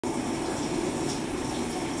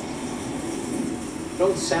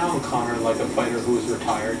don't sound, Conor, like a fighter who is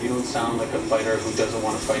retired. You don't sound like a fighter who doesn't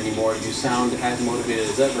want to fight anymore. You sound as motivated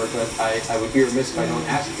as ever, but I would be remiss if I don't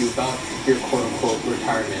ask you about your quote-unquote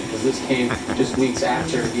retirement, because this came just weeks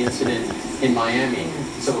after the incident in Miami.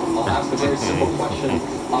 So I'll ask a very simple question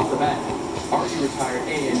off the bat. Are you retired,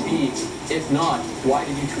 A, and B? If not, why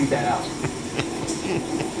did you tweet that out?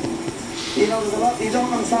 You know, there's a lot, you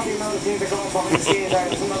don't understand the amount of things that go on from the stage.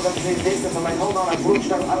 Sometimes I see the distance, I'm like, hold on, I've rushed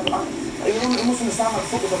out. You must understand my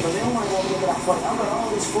foot was up the moon when I walked into that fight. I've got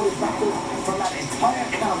all this footage back from that entire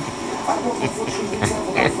camp. I broke my foot 3 weeks out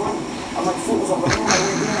from that fight, and my foot was up the moon. I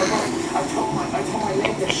went in, I tore my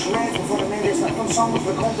leg to shreds before the minute. I've done so much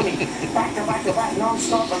for the company, back to back,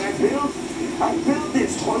 non-stop, and I built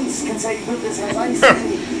this twice. Can say built this house. I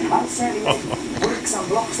certainly made bricks and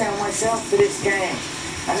blocks down myself for this game.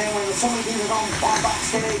 And then when so many things are going on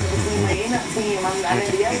backstage between my inner team and then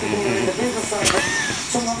the outer team and the business side,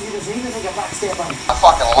 sometimes you just need to take a back step and a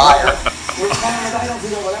fucking liar. Retirement, I don't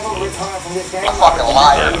think I will ever retire from this game. A fucking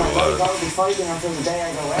liar. I'll be fighting until the day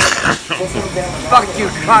I go out. Fuck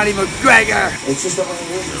you, Conor McGregor! It's just the way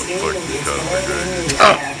it is. It's in me.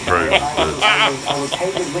 I will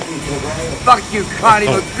take it with me to the grave. Fuck you,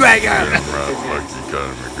 Conor McGregor! Fuck you,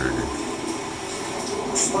 Conor McGregor.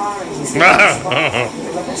 Sparring,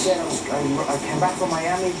 like I said, I came back from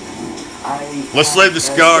Miami. Let's leave the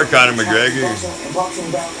scar, Conor McGregor.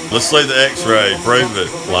 Let's leave the X-ray. Prove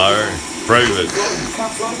it, liar. Prove it.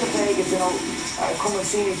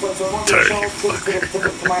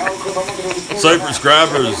 Super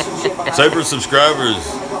subscribers.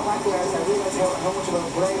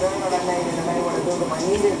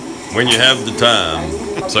 When you have the time,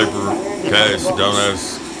 super cash, don't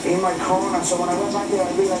ask. In my corner, so when I went back there, I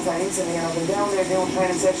realized that instantly, and I've been down there doing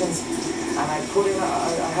training sessions, and I put in,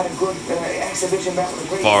 I had a good exhibition back with a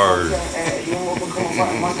great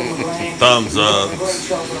thumbs up.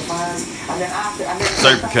 And then after,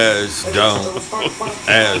 super cash, don't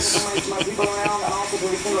ask.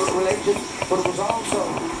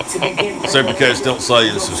 Super cash, don't say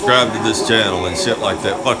and subscribe to this channel and shit like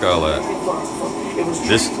that. Fuck all that.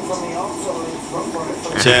 This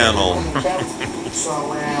channel.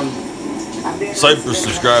 Super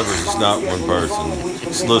subscribers is not one person.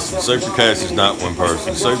 Listen, Super Cash is not one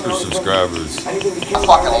person. Super subscribers a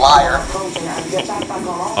fucking liar.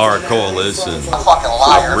 Are a coalition a fucking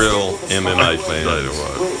liar. of real MMA fans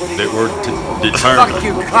that were determined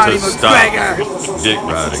to stop dick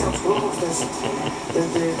riding.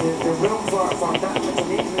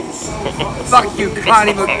 Fuck you,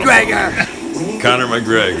 Conor McGregor! Conor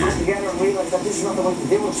McGregor.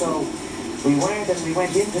 We went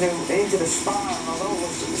into the spar, and although it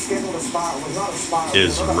was the schedule of the spar, it was not a spar.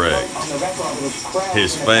 Is wrecked. On the record, it was crowd.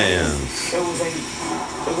 His fans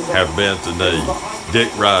have been today dick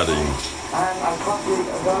riding. And I caught the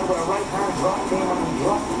guy with a right hand dropped him and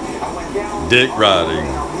dropped. I went down. Dick riding.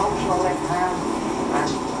 Emotional left hand and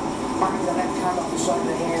banged the left hand off the side of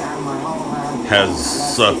the head, and my whole hand has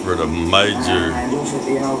suffered a major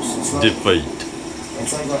defeat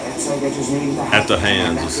at the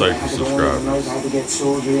hands of Super subscribers. I had to get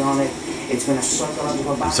surgery on it. It's been a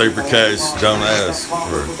psychological battle. Super Cash don't ask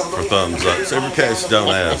for thumbs up. Super Cash don't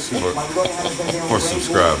ask for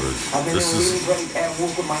subscribers. This is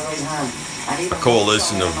a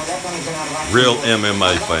coalition of real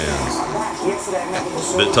MMA fans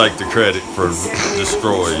that take the credit for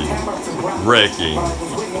destroying, wrecking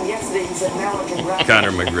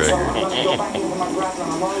Conor McGregor.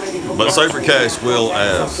 But Super Cash will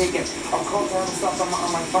ask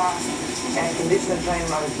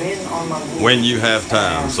when you have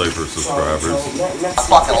time, Super subscribers. A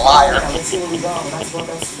fucking liar. A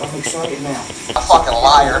fucking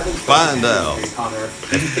liar. Find out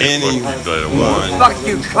if anyone Fuck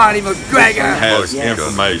you, Conor McGregor! has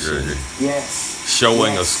information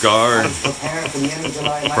showing a scar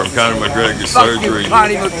from Conor McGregor's surgery,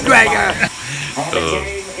 Conor McGregor!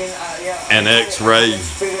 an X-ray,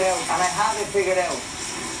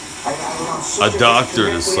 a doctor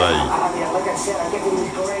to say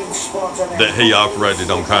that he operated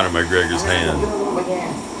on Conor McGregor's hand,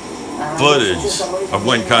 footage of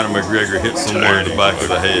when Conor McGregor hit someone in the back of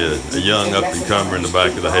the head, a young up-and-comer in the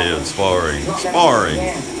back of the head, sparring.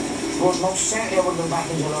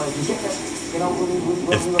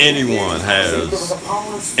 If anyone has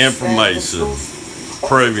information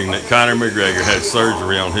proving that Conor McGregor had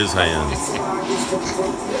surgery on his hand,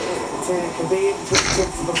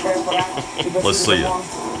 let's see it.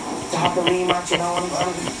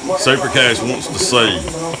 Super Cash wants to see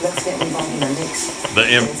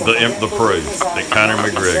the proof that Conor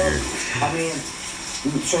McGregor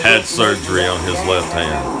had surgery on his left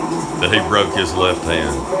hand, that he broke his left hand.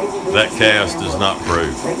 That cast is not proof.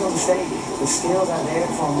 Make no mistake, the skills are there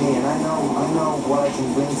for me, and I know what I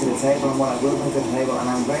can bring to the table and what I will bring to the table, and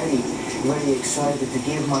I'm very, very excited to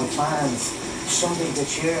give my fans something to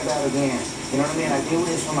cheer about again. You know what I mean? I do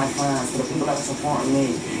this for my fans, for the people that are supporting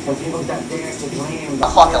me, for the people that dare to dream. A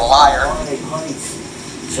fucking liar.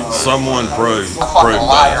 Someone prove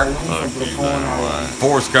liar. that.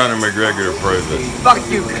 Force Conor McGregor to prove it. Fuck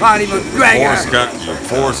you, Conor McGregor.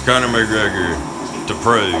 Force Conor McGregor to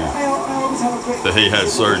prove that he had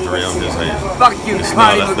surgery on his hand. Fuck you, It's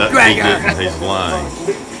Conor not that he McGregor. didn't. He's lying.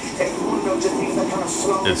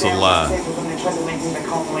 It's a lie.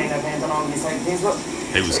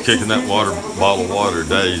 He was kicking that bottle of water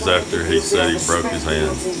days after he said he broke his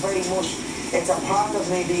hand. It's a part of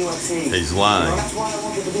me, the UFC. He's lying. That's why I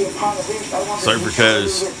wanted to be a part of it.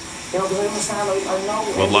 Supercars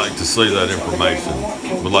would like to see that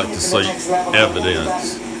information. Would like to see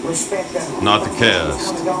evidence, not the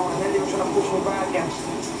cast.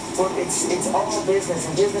 But it's all business,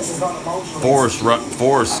 and business is not emotional.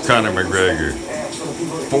 Force Conor McGregor.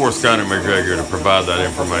 Force Conor McGregor to provide that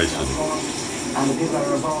information.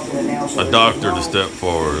 A doctor to step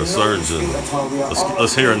forward, a surgeon.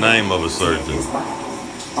 Let's hear a name of a surgeon.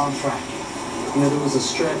 On track. You know, there was a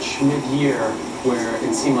stretch mid-year where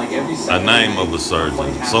it seemed like every Saturday A name of a surgeon.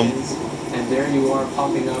 and there you are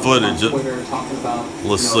popping up Footage. on Twitter talking about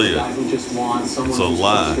Let's see the guy it. who just won, someone It's a who's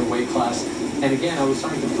lie. switched your weight class. And again, I was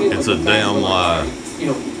starting to feel It's like a the fans damn were like, lie. You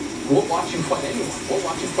know, we'll watch you fight anyone. We'll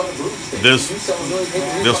watch you fight a Bruce.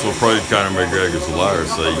 This will prove Conor McGregor's a liar,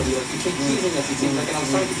 see. You keep teasing us, it seems like, and I was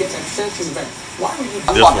trying to get that sense in the back. Why were you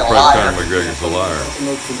This will prove Conor McGregor's a liar. in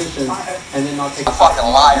those positions and then not take A fucking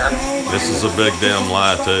liar. This is a big damn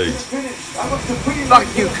lie, too. Fuck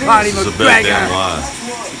you, Conor This is a big damn McGregor. lie.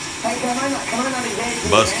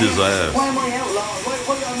 Bust his ass.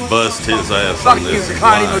 Bust his ass Fuck on you, this. Is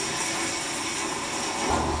Conor lying. McGregor.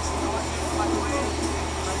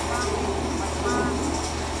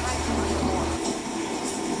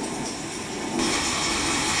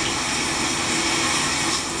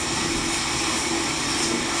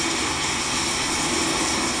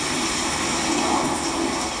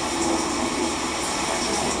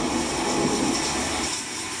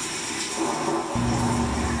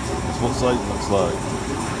 That's what Satan looks like.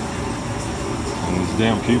 And these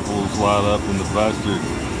damn pupils light up in the bastard.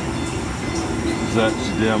 That's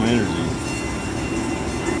your damn energy.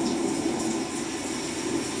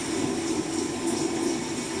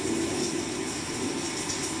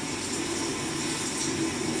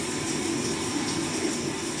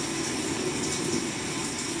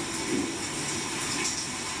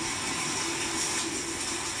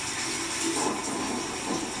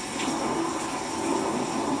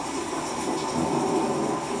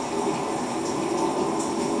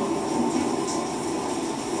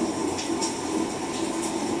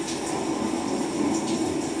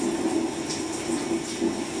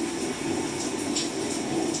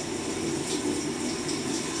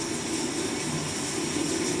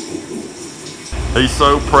 He's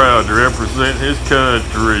so proud to represent his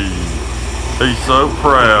country. He's so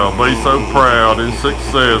proud, be so proud and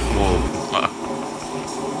successful.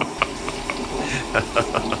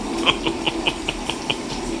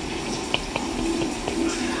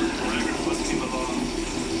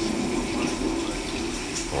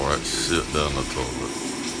 All right, shit down the toilet.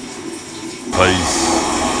 Peace.